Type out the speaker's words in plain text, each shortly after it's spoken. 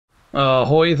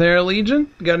Ahoy there, Legion.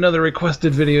 Got another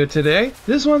requested video today.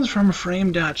 This one's from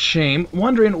Frame.Shame,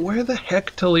 wondering where the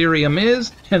heck Delirium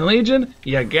is. And Legion,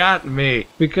 you got me.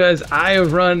 Because I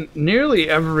have run nearly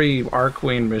every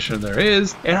ArchWing mission there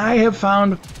is, and I have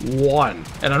found one.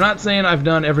 And I'm not saying I've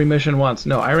done every mission once.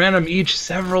 No, I ran them each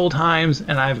several times,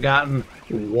 and I've gotten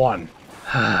one.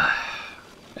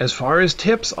 As far as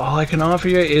tips, all I can offer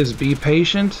you is be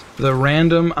patient. The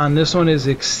random on this one is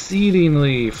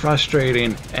exceedingly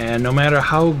frustrating, and no matter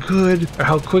how good or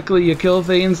how quickly you kill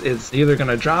things, it's either going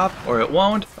to drop or it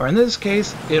won't, or in this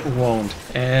case, it won't.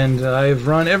 And I've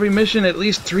run every mission at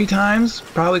least 3 times,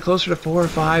 probably closer to 4 or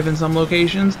 5 in some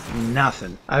locations.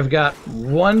 Nothing. I've got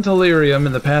one Delirium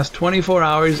in the past 24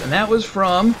 hours, and that was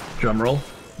from, drumroll,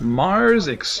 Mars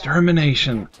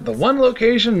Extermination. The one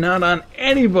location not on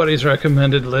anybody's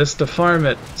recommended list to farm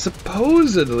it.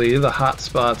 Supposedly the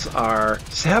hotspots are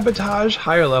sabotage,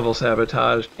 higher level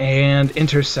sabotage, and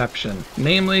interception.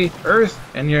 Namely, Earth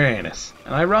and Uranus.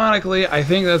 And ironically, I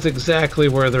think that's exactly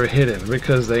where they're hidden,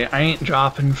 because they ain't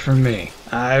dropping for me.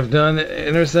 I've done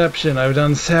interception, I've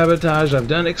done sabotage, I've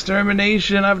done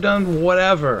extermination, I've done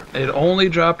whatever. It only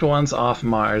dropped once off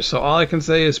Mars, so all I can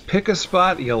say is pick a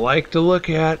spot you like to look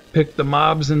at, pick the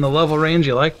mobs in the level range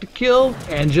you like to kill,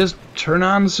 and just turn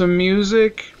on some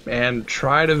music and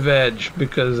try to veg,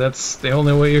 because that's the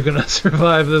only way you're gonna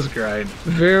survive this grind.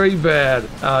 Very bad.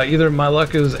 Either my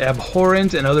luck is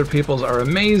abhorrent and other people's are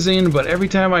amazing, but every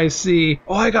time I see,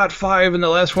 oh, I got 5 in the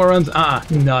last 4 runs,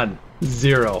 none.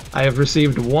 0. I have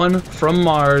received 1 from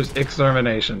Mars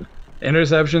Extermination.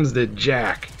 Interceptions did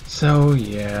jack. So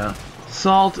yeah.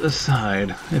 Salt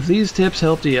aside, if these tips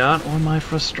helped you out or my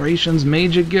frustrations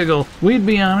made you giggle, we'd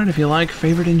be honored if you like,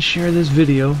 favorite, and share this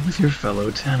video with your fellow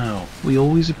Tenno. We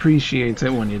always appreciate it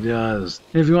when you does.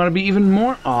 And if you want to be even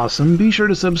more awesome, be sure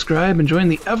to subscribe and join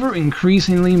the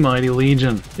ever-increasingly mighty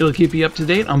Legion. It'll keep you up to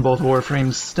date on both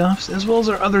Warframe stuffs as well as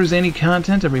our other zany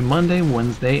content every Monday,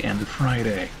 Wednesday, and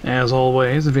Friday. As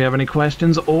always, if you have any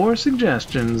questions or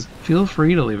suggestions, feel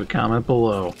free to leave a comment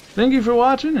below. Thank you for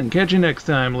watching, and catch you next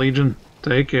time, Legion.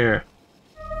 Take care.